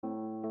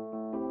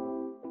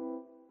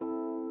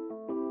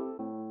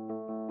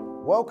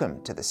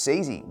Welcome to the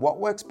CESE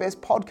What Works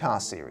Best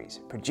podcast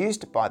series,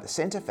 produced by the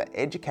Centre for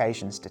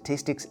Education,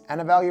 Statistics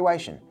and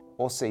Evaluation,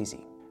 or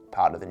CESE,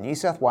 part of the New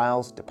South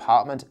Wales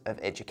Department of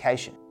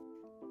Education.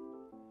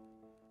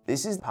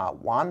 This is part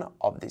one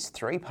of this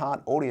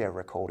three-part audio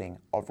recording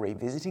of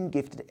Revisiting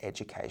Gifted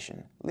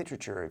Education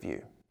Literature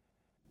Review.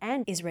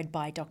 And is read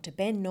by Dr.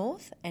 Ben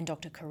North and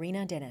Dr.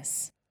 Karina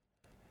Dennis.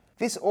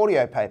 This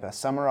audio paper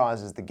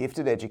summarises the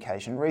gifted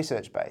education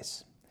research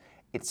base.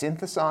 It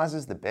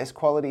synthesises the best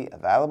quality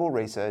available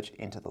research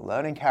into the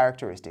learning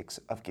characteristics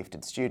of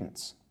gifted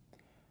students.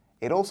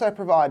 It also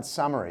provides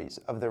summaries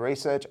of the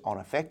research on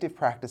effective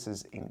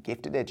practices in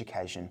gifted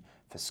education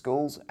for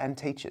schools and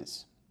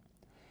teachers.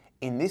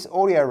 In this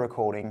audio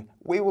recording,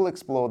 we will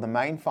explore the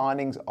main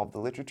findings of the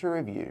literature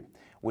review,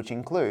 which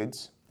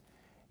includes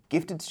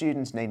gifted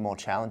students need more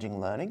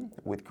challenging learning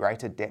with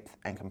greater depth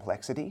and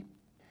complexity.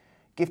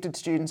 Gifted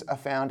students are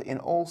found in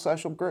all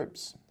social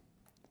groups.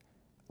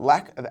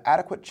 Lack of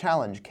adequate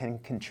challenge can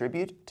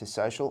contribute to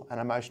social and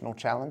emotional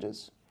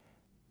challenges.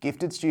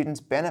 Gifted students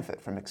benefit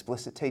from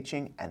explicit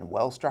teaching and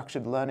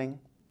well-structured learning.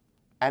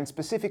 And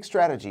specific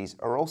strategies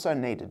are also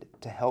needed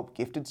to help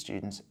gifted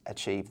students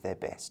achieve their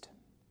best.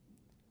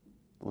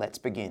 Let's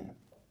begin.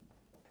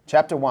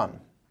 Chapter 1.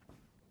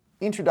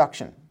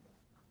 Introduction.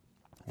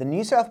 The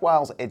New South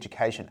Wales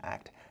Education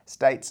Act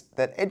states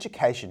that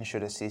education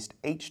should assist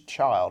each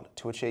child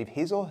to achieve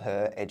his or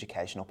her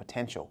educational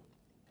potential.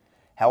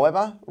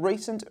 However,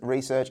 recent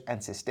research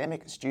and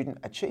systemic student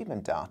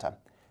achievement data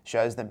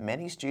shows that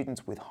many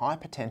students with high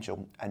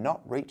potential are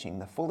not reaching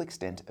the full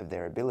extent of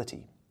their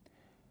ability.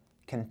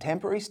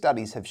 Contemporary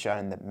studies have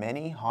shown that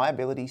many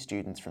high-ability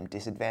students from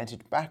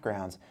disadvantaged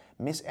backgrounds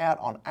miss out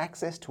on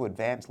access to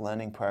advanced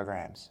learning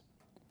programs.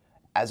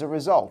 As a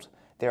result,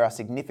 there are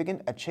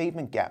significant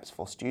achievement gaps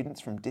for students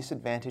from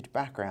disadvantaged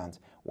backgrounds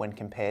when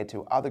compared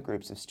to other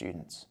groups of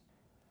students.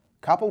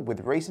 Coupled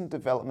with recent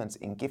developments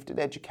in gifted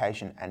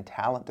education and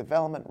talent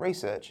development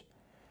research,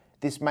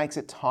 this makes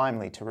it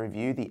timely to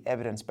review the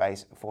evidence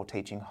base for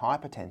teaching high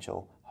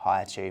potential,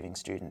 high achieving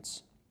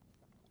students.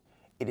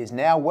 It is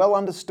now well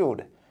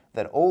understood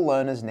that all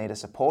learners need a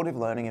supportive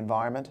learning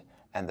environment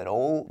and that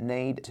all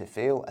need to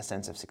feel a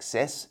sense of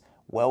success,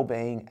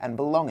 well-being and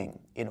belonging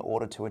in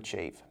order to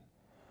achieve.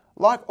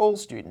 Like all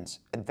students,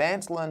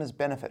 advanced learners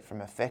benefit from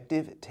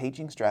effective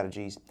teaching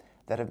strategies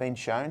that have been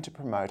shown to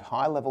promote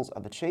high levels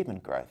of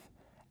achievement growth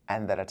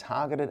and that are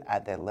targeted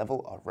at their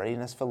level of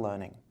readiness for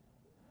learning.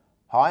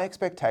 High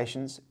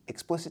expectations,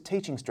 explicit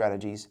teaching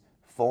strategies,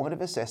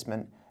 formative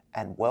assessment,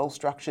 and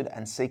well-structured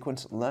and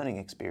sequenced learning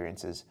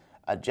experiences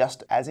are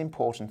just as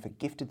important for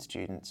gifted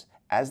students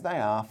as they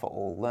are for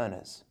all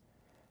learners.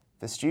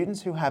 For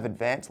students who have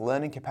advanced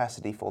learning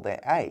capacity for their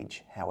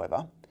age,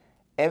 however,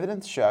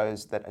 evidence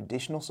shows that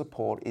additional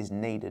support is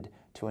needed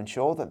to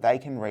ensure that they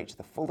can reach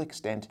the full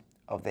extent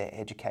of their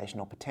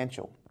educational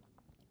potential.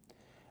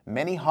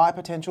 Many high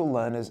potential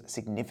learners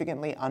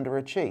significantly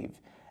underachieve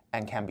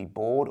and can be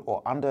bored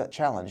or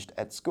under-challenged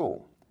at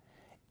school.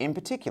 In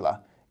particular,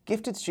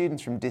 gifted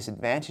students from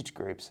disadvantaged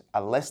groups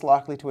are less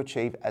likely to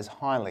achieve as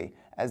highly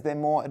as their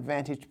more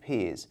advantaged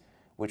peers,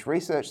 which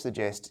research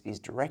suggests is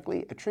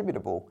directly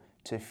attributable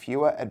to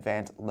fewer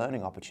advanced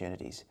learning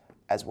opportunities,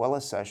 as well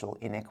as social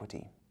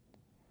inequity.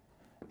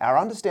 Our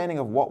understanding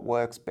of what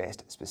works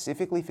best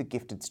specifically for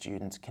gifted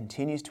students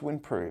continues to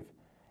improve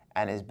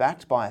and is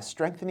backed by a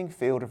strengthening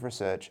field of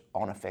research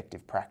on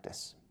effective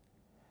practice.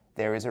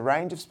 There is a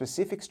range of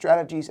specific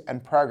strategies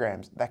and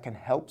programs that can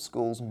help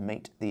schools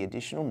meet the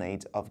additional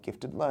needs of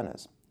gifted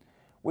learners,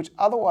 which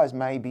otherwise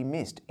may be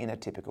missed in a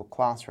typical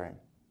classroom.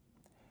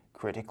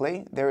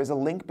 Critically, there is a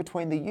link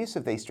between the use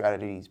of these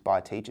strategies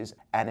by teachers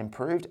and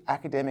improved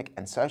academic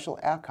and social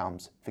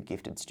outcomes for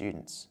gifted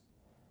students.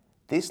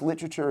 This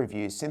literature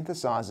review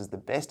synthesises the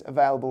best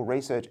available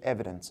research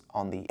evidence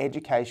on the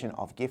education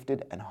of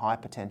gifted and high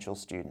potential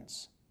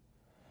students.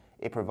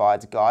 It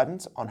provides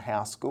guidance on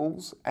how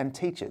schools and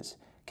teachers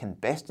can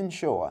best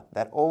ensure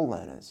that all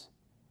learners,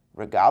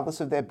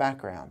 regardless of their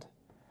background,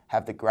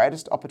 have the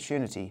greatest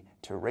opportunity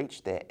to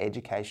reach their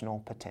educational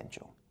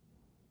potential.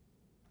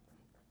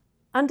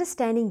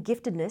 Understanding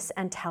giftedness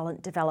and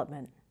talent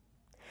development.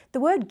 The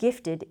word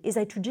gifted is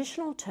a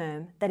traditional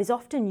term that is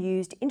often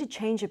used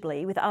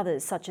interchangeably with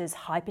others such as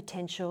high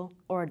potential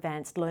or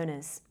advanced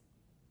learners.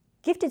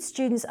 Gifted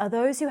students are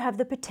those who have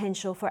the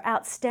potential for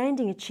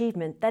outstanding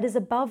achievement that is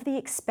above the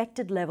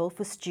expected level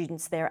for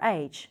students their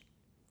age.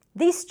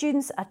 These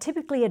students are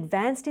typically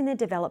advanced in their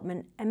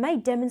development and may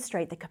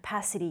demonstrate the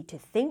capacity to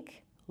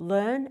think,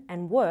 learn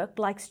and work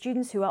like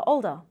students who are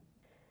older.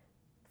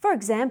 For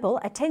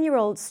example, a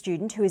 10-year-old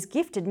student who is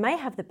gifted may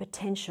have the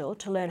potential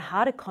to learn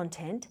harder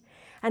content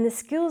and the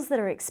skills that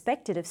are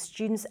expected of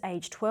students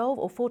aged 12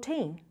 or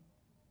 14.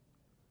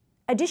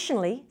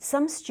 Additionally,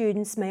 some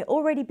students may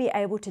already be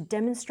able to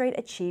demonstrate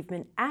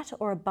achievement at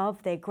or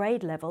above their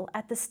grade level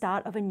at the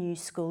start of a new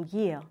school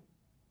year.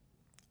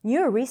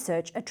 Newer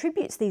research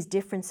attributes these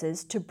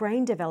differences to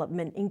brain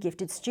development in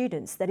gifted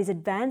students that is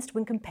advanced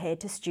when compared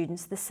to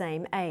students the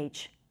same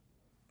age.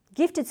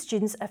 Gifted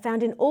students are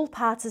found in all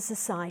parts of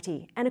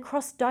society and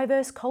across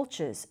diverse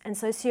cultures and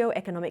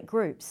socio-economic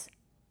groups.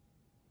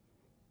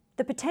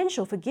 The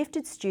potential for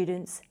gifted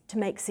students to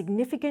make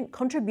significant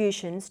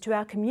contributions to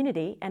our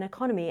community and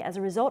economy as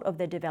a result of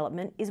their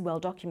development is well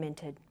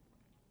documented.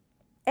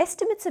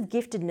 Estimates of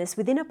giftedness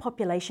within a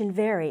population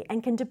vary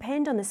and can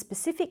depend on the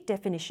specific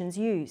definitions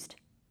used.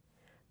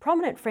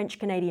 Prominent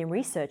French-Canadian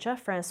researcher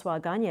François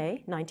Garnier,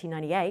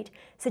 1998,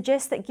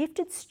 suggests that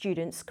gifted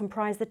students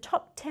comprise the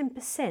top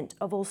 10%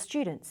 of all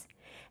students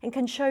and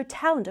can show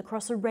talent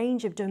across a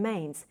range of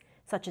domains,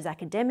 such as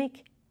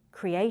academic,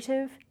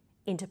 creative,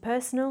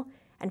 interpersonal,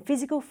 and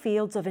physical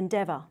fields of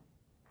endeavour.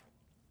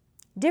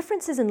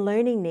 Differences in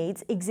learning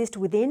needs exist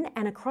within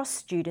and across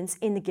students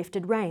in the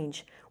gifted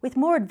range, with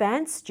more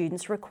advanced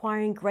students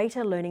requiring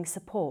greater learning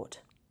support.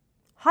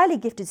 Highly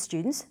gifted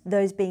students,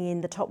 those being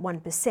in the top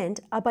 1%,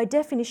 are by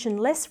definition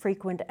less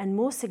frequent and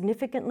more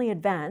significantly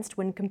advanced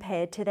when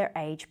compared to their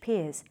age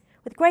peers,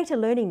 with greater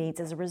learning needs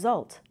as a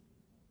result.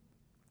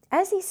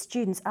 As these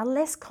students are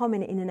less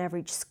common in an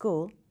average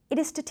school, it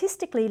is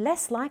statistically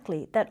less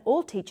likely that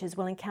all teachers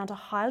will encounter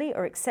highly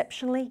or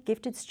exceptionally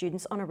gifted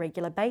students on a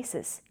regular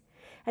basis,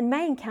 and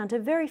may encounter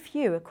very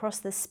few across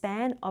the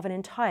span of an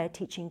entire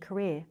teaching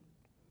career.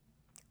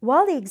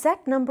 While the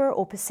exact number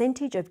or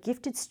percentage of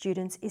gifted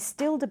students is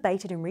still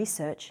debated in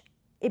research,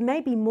 it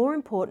may be more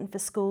important for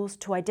schools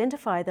to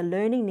identify the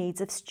learning needs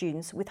of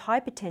students with high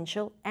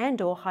potential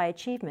and/or high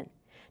achievement,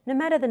 no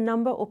matter the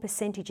number or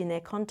percentage in their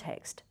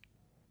context.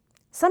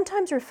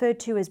 Sometimes referred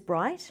to as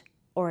bright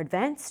or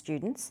advanced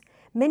students,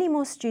 many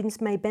more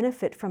students may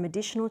benefit from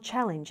additional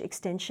challenge,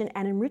 extension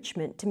and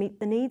enrichment to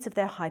meet the needs of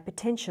their high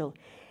potential,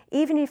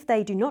 even if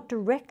they do not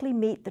directly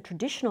meet the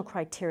traditional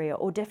criteria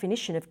or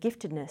definition of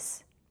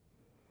giftedness.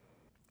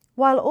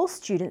 While all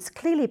students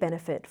clearly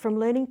benefit from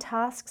learning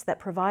tasks that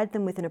provide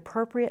them with an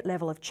appropriate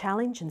level of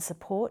challenge and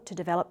support to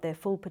develop their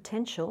full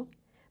potential,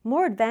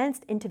 more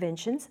advanced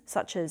interventions,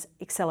 such as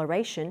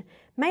acceleration,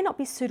 may not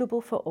be suitable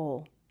for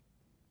all.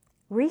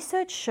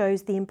 Research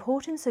shows the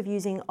importance of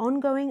using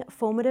ongoing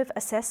formative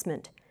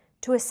assessment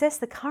to assess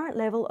the current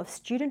level of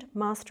student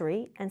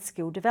mastery and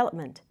skill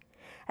development,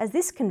 as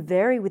this can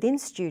vary within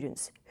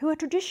students who are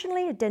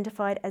traditionally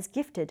identified as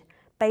gifted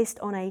based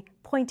on a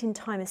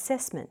point-in-time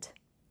assessment.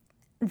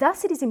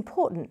 Thus, it is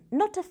important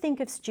not to think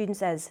of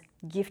students as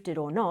gifted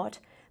or not,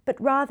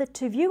 but rather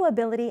to view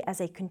ability as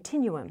a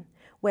continuum,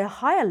 where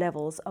higher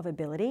levels of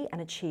ability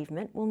and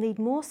achievement will need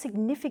more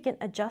significant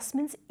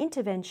adjustments,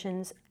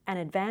 interventions, and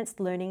advanced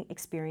learning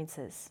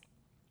experiences.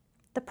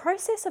 The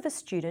process of a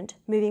student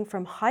moving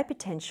from high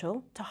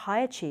potential to high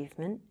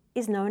achievement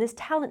is known as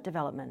talent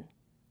development.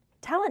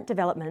 Talent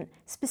development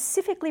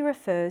specifically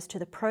refers to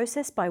the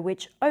process by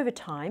which, over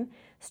time,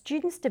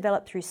 students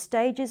develop through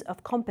stages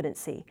of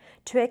competency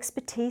to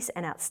expertise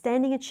and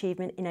outstanding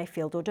achievement in a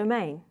field or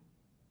domain.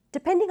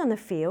 Depending on the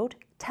field,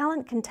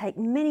 talent can take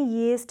many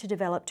years to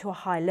develop to a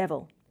high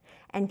level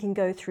and can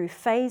go through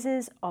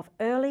phases of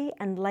early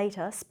and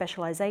later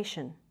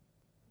specialisation.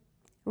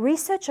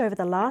 Research over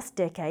the last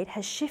decade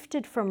has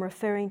shifted from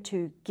referring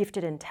to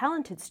gifted and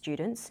talented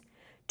students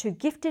to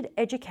gifted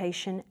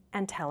education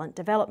and talent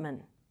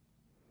development.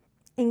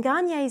 In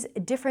Garnier's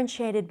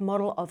Differentiated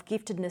Model of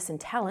Giftedness and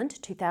Talent,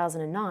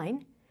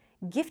 2009,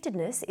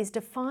 giftedness is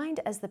defined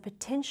as the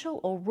potential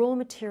or raw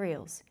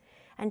materials,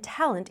 and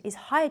talent is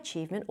high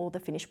achievement or the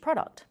finished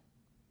product.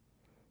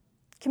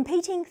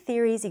 Competing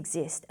theories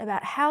exist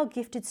about how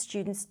gifted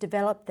students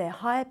develop their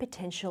higher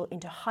potential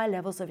into high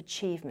levels of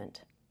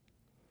achievement.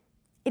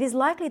 It is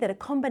likely that a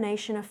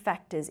combination of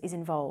factors is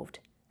involved,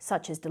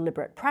 such as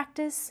deliberate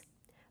practice,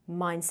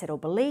 mindset or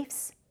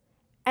beliefs,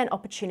 and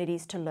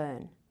opportunities to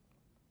learn.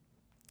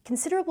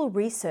 Considerable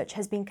research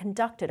has been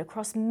conducted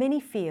across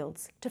many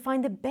fields to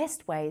find the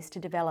best ways to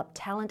develop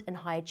talent and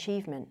high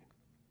achievement.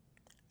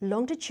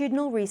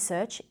 Longitudinal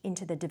research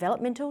into the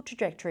developmental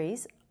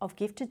trajectories of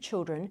gifted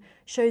children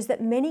shows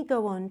that many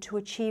go on to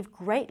achieve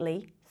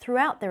greatly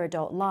throughout their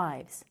adult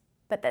lives,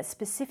 but that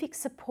specific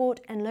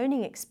support and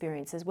learning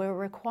experiences were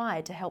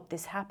required to help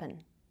this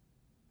happen.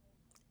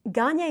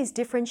 Garnier's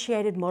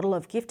Differentiated Model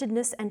of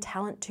Giftedness and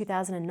Talent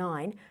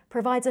 2009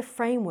 provides a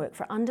framework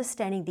for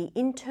understanding the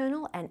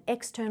internal and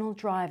external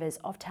drivers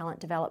of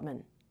talent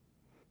development.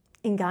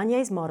 In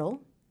Garnier's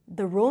model,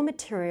 the raw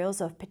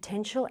materials of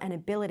potential and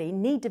ability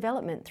need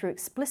development through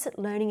explicit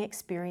learning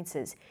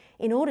experiences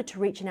in order to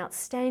reach an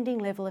outstanding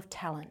level of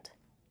talent.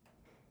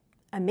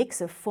 A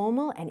mix of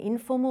formal and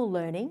informal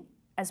learning,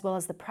 as well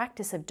as the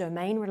practice of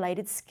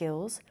domain-related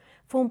skills,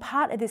 form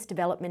part of this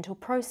developmental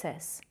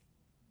process.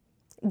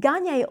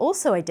 Garnier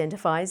also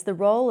identifies the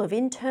role of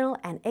internal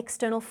and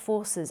external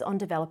forces on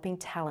developing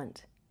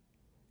talent.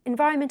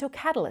 Environmental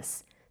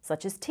catalysts,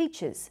 such as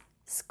teachers,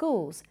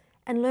 schools,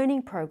 and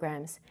learning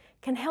programs,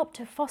 can help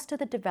to foster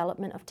the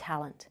development of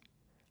talent.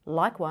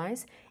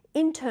 Likewise,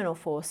 internal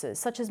forces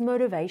such as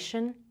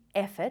motivation,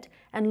 effort,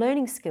 and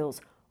learning skills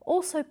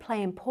also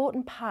play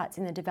important parts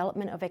in the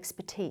development of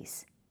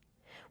expertise.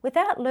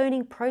 Without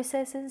learning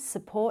processes,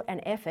 support, and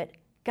effort,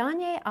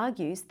 Gagne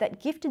argues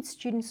that gifted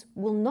students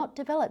will not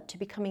develop to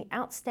becoming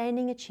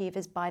outstanding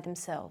achievers by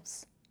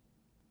themselves.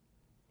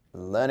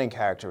 Learning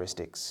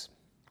characteristics.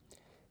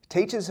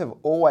 Teachers have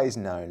always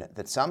known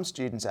that some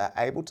students are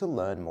able to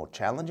learn more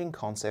challenging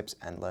concepts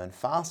and learn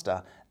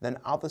faster than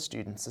other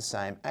students the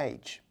same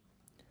age.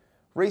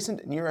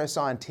 Recent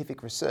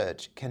neuroscientific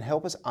research can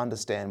help us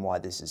understand why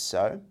this is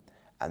so,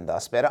 and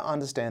thus better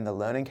understand the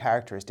learning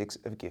characteristics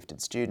of gifted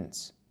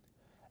students.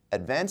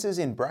 Advances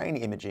in brain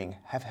imaging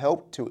have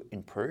helped to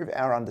improve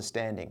our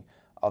understanding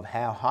of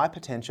how high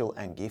potential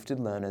and gifted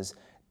learners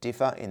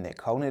differ in their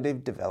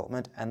cognitive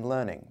development and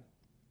learning.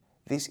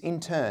 This in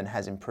turn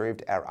has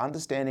improved our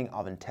understanding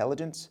of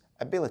intelligence,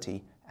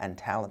 ability, and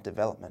talent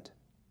development.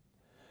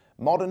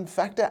 Modern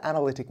factor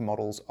analytic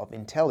models of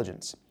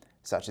intelligence,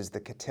 such as the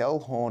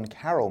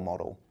Cattell-Horn-Carroll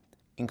model,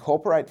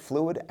 incorporate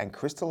fluid and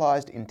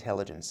crystallized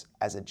intelligence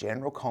as a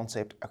general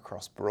concept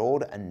across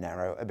broad and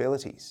narrow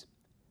abilities.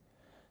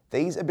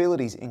 These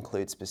abilities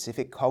include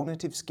specific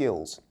cognitive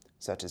skills,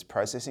 such as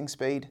processing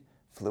speed,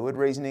 fluid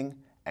reasoning,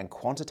 and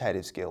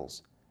quantitative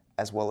skills,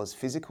 as well as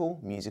physical,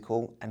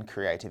 musical, and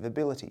creative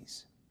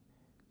abilities.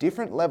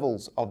 Different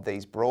levels of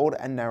these broad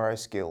and narrow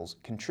skills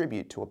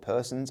contribute to a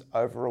person's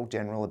overall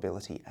general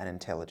ability and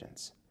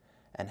intelligence,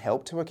 and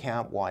help to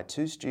account why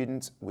two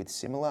students with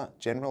similar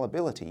general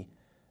ability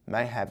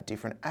may have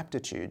different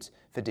aptitudes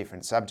for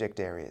different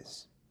subject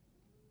areas.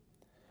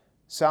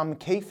 Some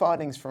key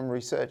findings from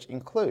research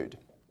include: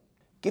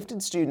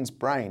 gifted students'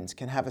 brains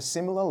can have a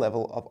similar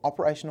level of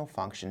operational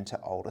function to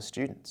older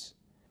students.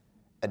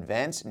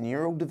 Advanced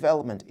neural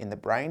development in the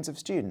brains of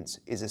students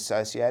is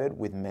associated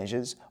with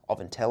measures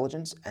of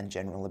intelligence and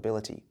general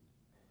ability.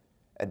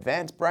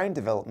 Advanced brain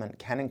development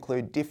can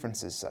include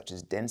differences such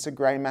as denser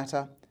grey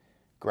matter,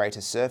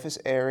 greater surface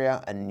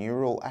area and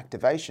neural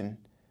activation,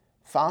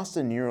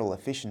 faster neural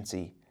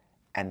efficiency,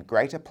 and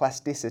greater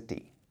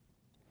plasticity.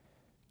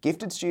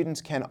 Gifted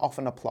students can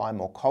often apply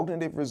more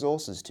cognitive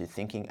resources to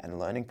thinking and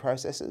learning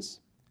processes.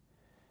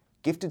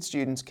 Gifted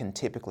students can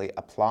typically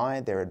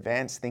apply their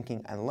advanced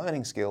thinking and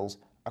learning skills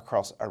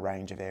across a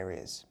range of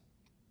areas.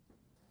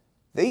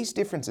 These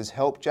differences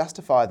help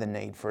justify the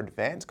need for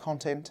advanced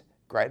content,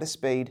 greater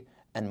speed,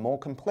 and more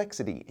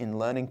complexity in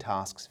learning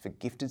tasks for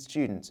gifted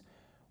students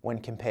when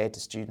compared to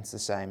students the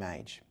same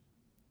age.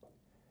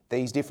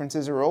 These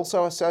differences are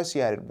also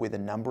associated with a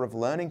number of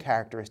learning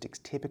characteristics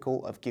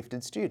typical of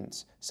gifted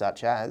students,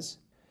 such as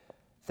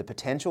the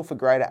potential for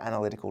greater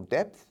analytical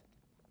depth,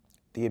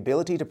 the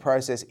ability to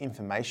process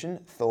information,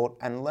 thought,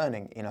 and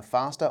learning in a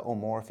faster or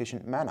more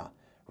efficient manner,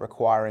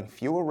 requiring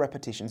fewer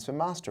repetitions for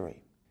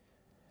mastery,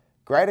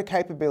 greater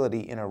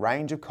capability in a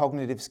range of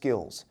cognitive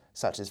skills,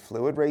 such as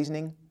fluid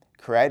reasoning,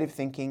 creative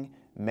thinking,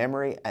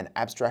 memory, and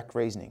abstract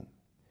reasoning,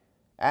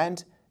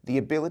 and the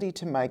ability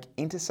to make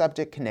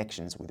intersubject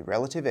connections with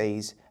relative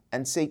ease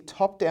and seek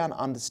top-down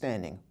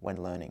understanding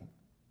when learning.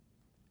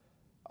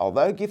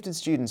 Although gifted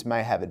students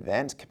may have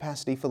advanced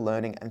capacity for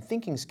learning and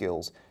thinking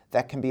skills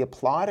that can be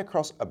applied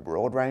across a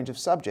broad range of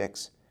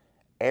subjects,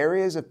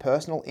 areas of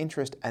personal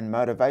interest and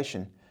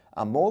motivation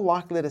are more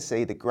likely to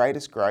see the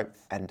greatest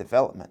growth and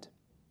development.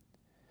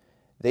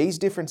 These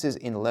differences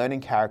in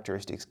learning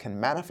characteristics can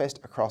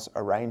manifest across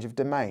a range of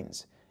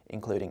domains,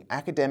 including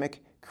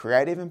academic,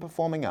 creative and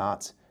performing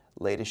arts,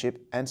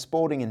 leadership and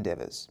sporting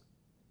endeavours.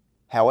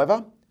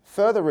 However,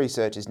 further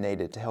research is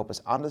needed to help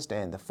us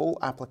understand the full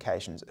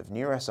applications of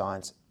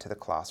neuroscience to the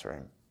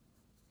classroom.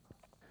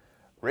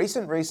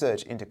 Recent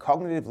research into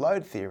cognitive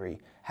load theory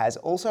has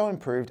also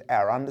improved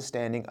our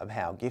understanding of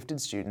how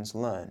gifted students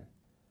learn.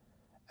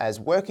 As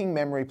working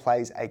memory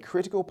plays a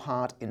critical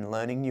part in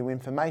learning new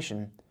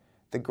information,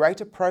 the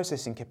greater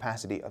processing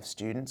capacity of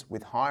students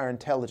with higher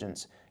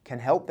intelligence can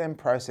help them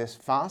process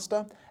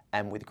faster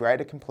and with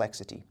greater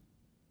complexity.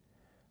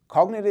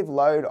 Cognitive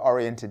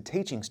load-oriented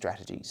teaching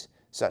strategies,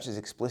 such as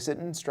explicit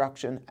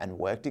instruction and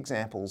worked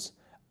examples,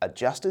 are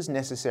just as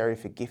necessary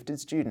for gifted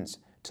students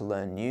to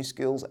learn new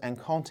skills and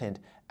content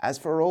as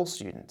for all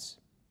students.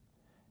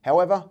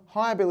 However,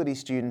 high-ability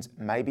students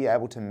may be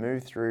able to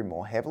move through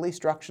more heavily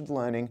structured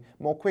learning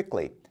more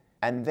quickly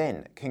and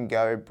then can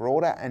go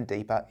broader and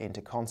deeper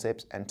into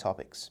concepts and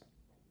topics.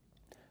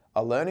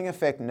 A learning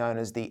effect known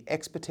as the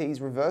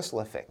expertise reversal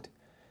effect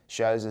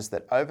shows us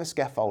that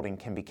over-scaffolding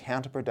can be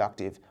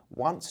counterproductive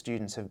once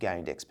students have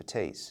gained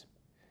expertise.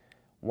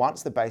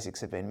 Once the basics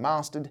have been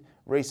mastered,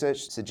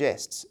 research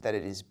suggests that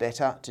it is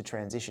better to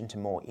transition to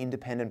more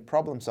independent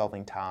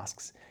problem-solving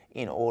tasks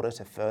in order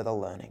to further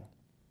learning.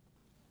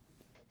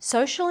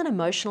 Social and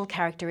emotional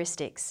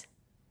characteristics.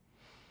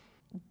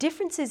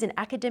 Differences in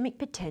academic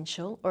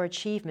potential or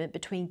achievement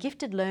between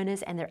gifted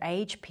learners and their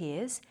age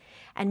peers,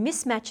 and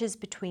mismatches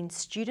between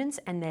students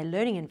and their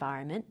learning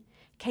environment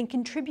can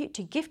contribute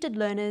to gifted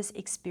learners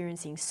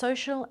experiencing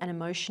social and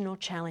emotional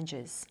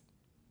challenges.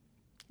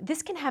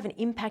 This can have an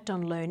impact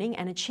on learning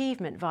and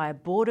achievement via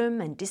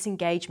boredom and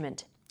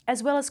disengagement,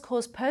 as well as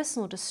cause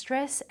personal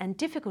distress and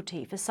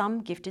difficulty for some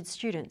gifted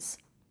students.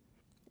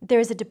 There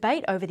is a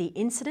debate over the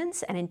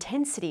incidence and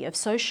intensity of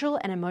social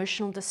and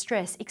emotional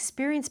distress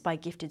experienced by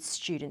gifted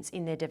students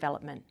in their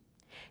development.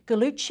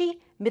 Gallucci,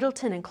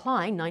 Middleton and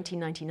Klein,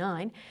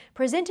 1999,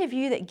 present a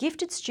view that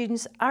gifted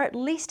students are at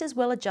least as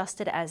well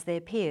adjusted as their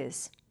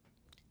peers.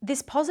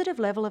 This positive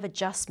level of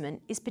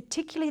adjustment is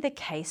particularly the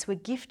case where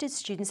gifted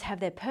students have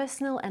their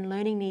personal and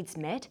learning needs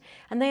met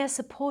and they are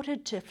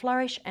supported to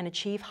flourish and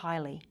achieve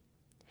highly.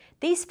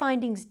 These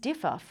findings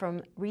differ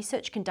from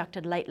research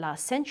conducted late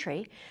last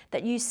century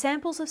that used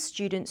samples of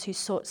students who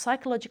sought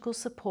psychological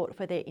support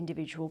for their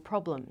individual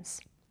problems.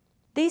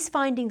 These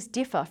findings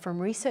differ from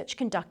research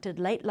conducted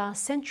late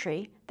last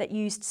century that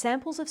used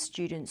samples of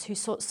students who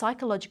sought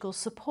psychological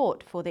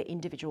support for their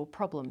individual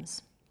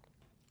problems.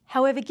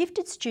 However,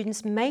 gifted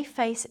students may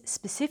face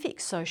specific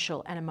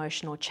social and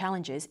emotional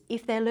challenges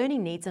if their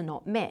learning needs are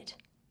not met.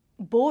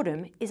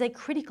 Boredom is a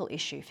critical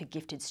issue for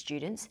gifted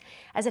students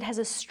as it has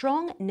a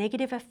strong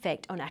negative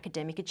effect on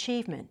academic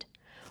achievement,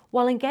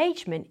 while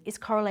engagement is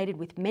correlated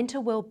with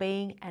mental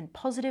well-being and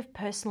positive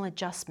personal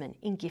adjustment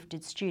in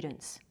gifted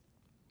students.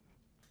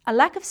 A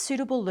lack of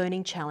suitable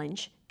learning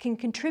challenge can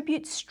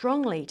contribute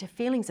strongly to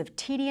feelings of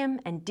tedium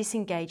and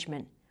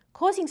disengagement,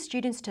 causing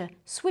students to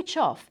switch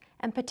off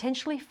and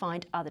potentially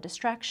find other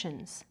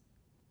distractions.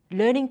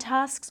 Learning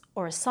tasks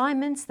or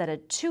assignments that are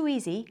too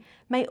easy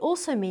may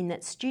also mean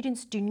that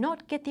students do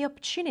not get the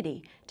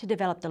opportunity to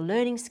develop the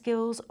learning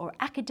skills or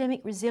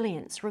academic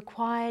resilience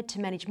required to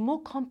manage more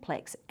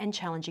complex and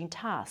challenging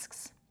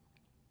tasks.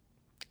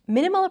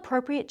 Minimal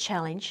appropriate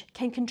challenge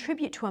can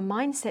contribute to a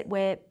mindset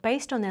where,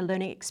 based on their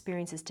learning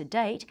experiences to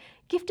date,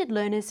 gifted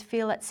learners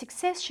feel that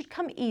success should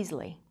come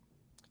easily.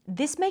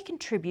 This may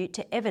contribute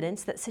to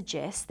evidence that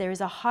suggests there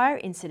is a higher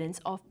incidence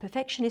of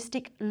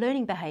perfectionistic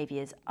learning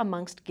behaviours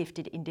amongst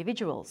gifted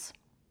individuals.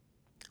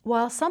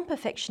 While some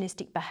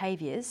perfectionistic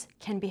behaviours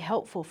can be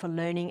helpful for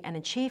learning and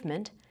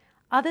achievement,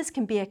 others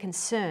can be a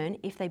concern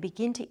if they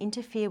begin to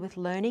interfere with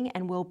learning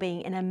and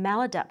well-being in a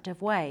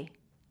maladaptive way.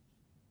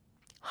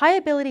 High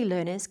ability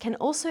learners can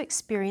also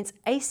experience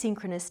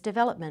asynchronous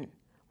development,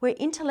 where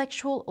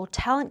intellectual or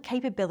talent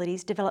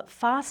capabilities develop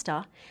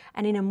faster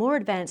and in a more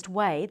advanced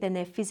way than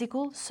their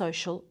physical,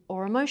 social,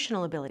 or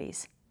emotional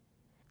abilities.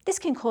 This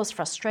can cause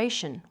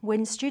frustration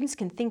when students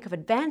can think of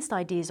advanced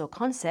ideas or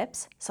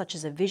concepts, such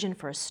as a vision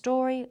for a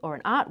story or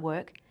an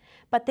artwork,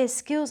 but their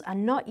skills are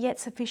not yet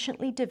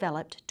sufficiently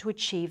developed to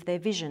achieve their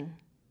vision.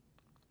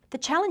 The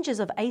challenges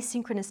of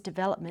asynchronous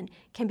development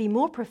can be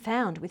more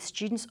profound with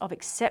students of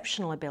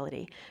exceptional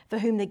ability, for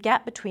whom the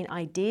gap between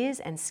ideas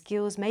and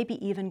skills may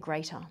be even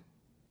greater.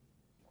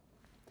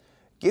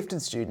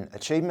 Gifted student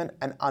achievement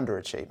and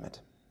underachievement.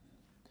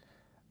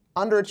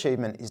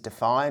 Underachievement is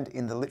defined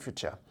in the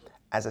literature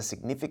as a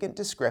significant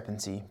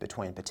discrepancy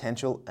between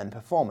potential and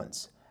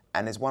performance,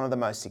 and is one of the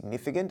most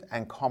significant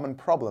and common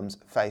problems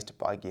faced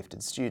by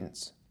gifted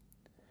students.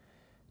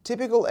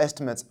 Typical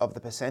estimates of the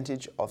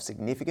percentage of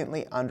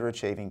significantly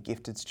underachieving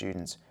gifted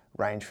students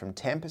range from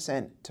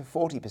 10% to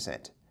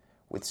 40%,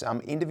 with some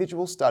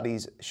individual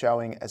studies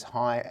showing as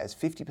high as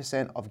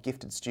 50% of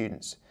gifted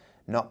students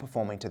not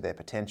performing to their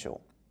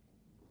potential.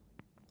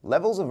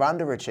 Levels of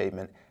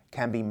underachievement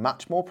can be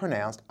much more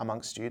pronounced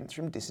amongst students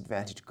from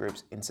disadvantaged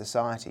groups in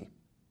society.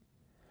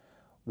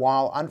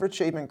 While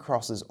underachievement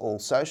crosses all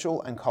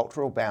social and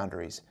cultural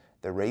boundaries,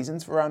 the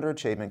reasons for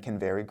underachievement can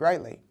vary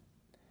greatly.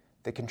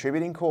 The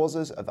contributing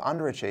causes of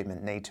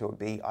underachievement need to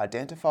be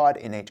identified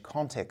in each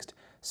context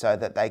so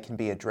that they can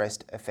be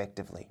addressed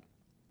effectively.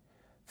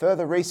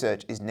 Further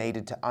research is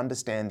needed to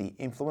understand the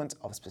influence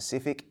of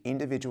specific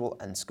individual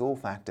and school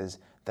factors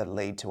that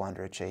lead to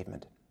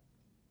underachievement.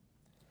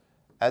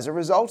 As a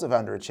result of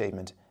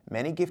underachievement,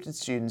 many gifted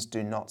students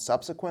do not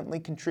subsequently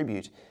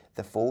contribute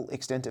the full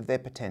extent of their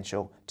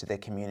potential to their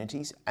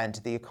communities and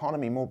to the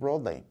economy more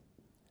broadly.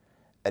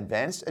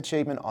 Advanced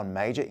achievement on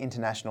major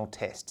international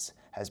tests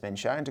has been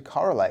shown to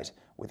correlate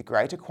with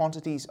greater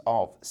quantities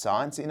of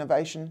science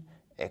innovation,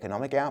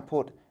 economic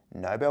output,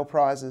 Nobel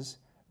Prizes,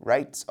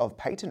 rates of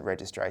patent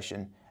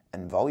registration,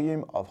 and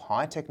volume of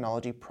high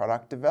technology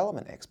product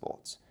development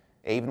exports,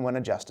 even when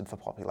adjusted for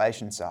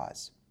population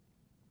size.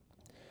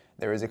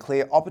 There is a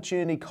clear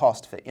opportunity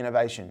cost for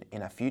innovation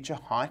in a future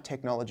high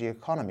technology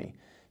economy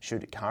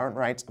should current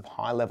rates of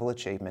high-level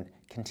achievement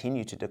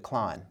continue to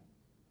decline.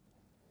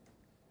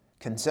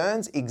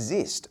 Concerns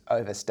exist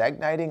over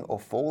stagnating or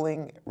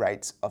falling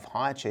rates of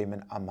high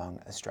achievement among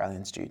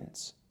Australian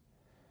students.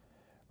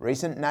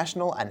 Recent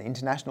national and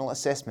international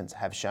assessments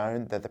have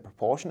shown that the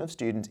proportion of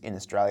students in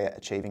Australia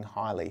achieving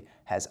highly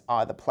has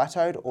either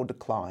plateaued or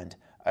declined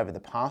over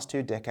the past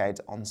 2 decades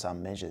on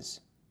some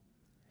measures.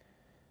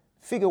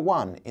 Figure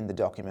 1 in the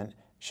document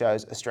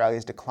shows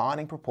Australia's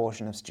declining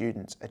proportion of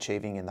students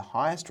achieving in the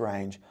highest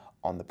range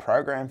on the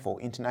Program for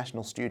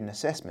International Student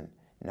Assessment,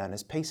 known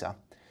as PISA,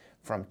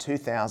 from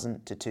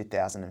 2000 to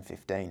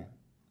 2015.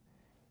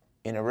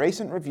 In a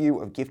recent review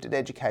of gifted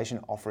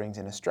education offerings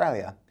in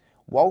Australia,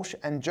 Walsh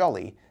and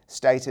Jolly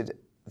stated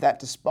that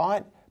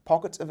despite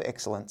pockets of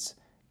excellence,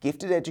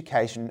 gifted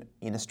education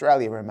in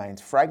Australia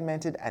remains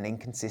fragmented and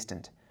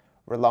inconsistent,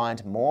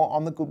 reliant more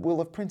on the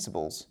goodwill of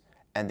principals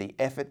and the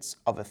efforts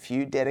of a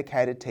few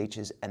dedicated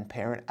teachers and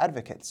parent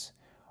advocates,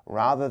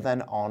 rather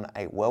than on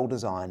a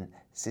well-designed,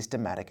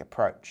 systematic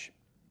approach.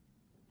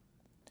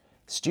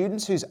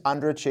 Students whose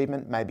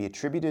underachievement may be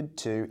attributed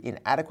to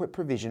inadequate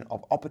provision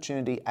of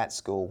opportunity at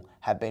school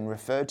have been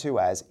referred to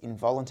as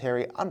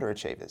involuntary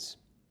underachievers.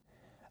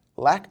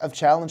 Lack of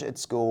challenge at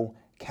school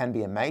can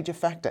be a major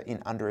factor in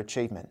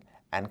underachievement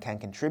and can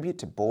contribute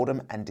to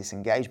boredom and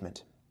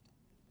disengagement.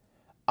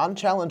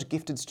 Unchallenged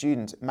gifted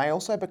students may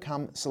also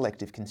become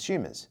selective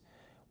consumers,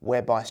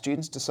 whereby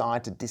students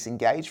decide to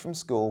disengage from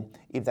school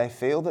if they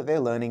feel that their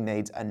learning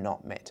needs are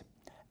not met,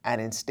 and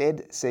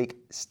instead seek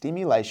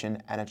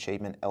stimulation and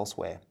achievement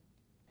elsewhere.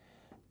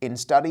 In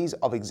studies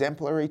of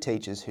exemplary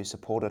teachers who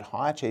supported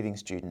high-achieving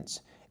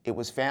students, it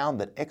was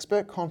found that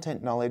expert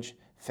content knowledge,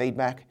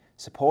 feedback,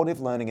 supportive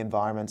learning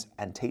environments,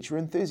 and teacher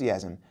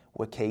enthusiasm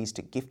were keys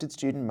to gifted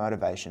student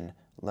motivation,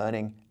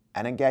 learning,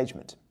 and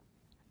engagement.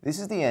 This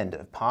is the end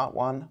of Part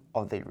 1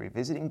 of the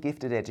Revisiting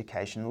Gifted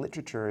Education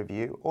Literature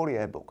Review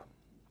audiobook.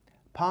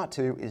 Part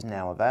 2 is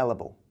now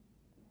available.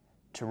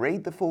 To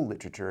read the full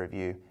literature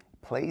review,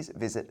 please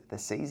visit the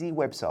CESE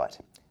website,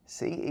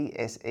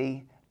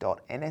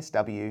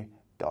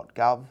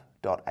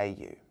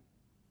 cese.nsw.gov.au.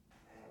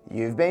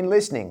 You've been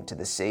listening to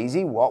the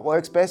CESE What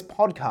Works Best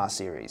podcast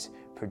series,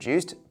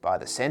 produced by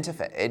the Centre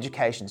for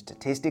Education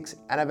Statistics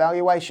and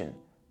Evaluation,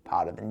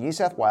 part of the New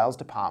South Wales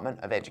Department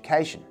of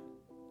Education.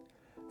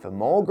 For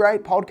more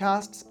great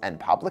podcasts and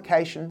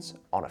publications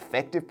on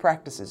effective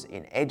practices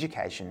in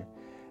education,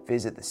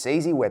 visit the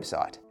CESE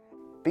website.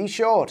 Be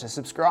sure to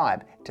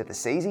subscribe to the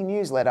CESE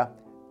newsletter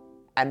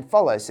and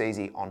follow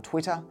CESE on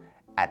Twitter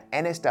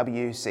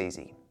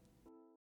 @NSWCESE.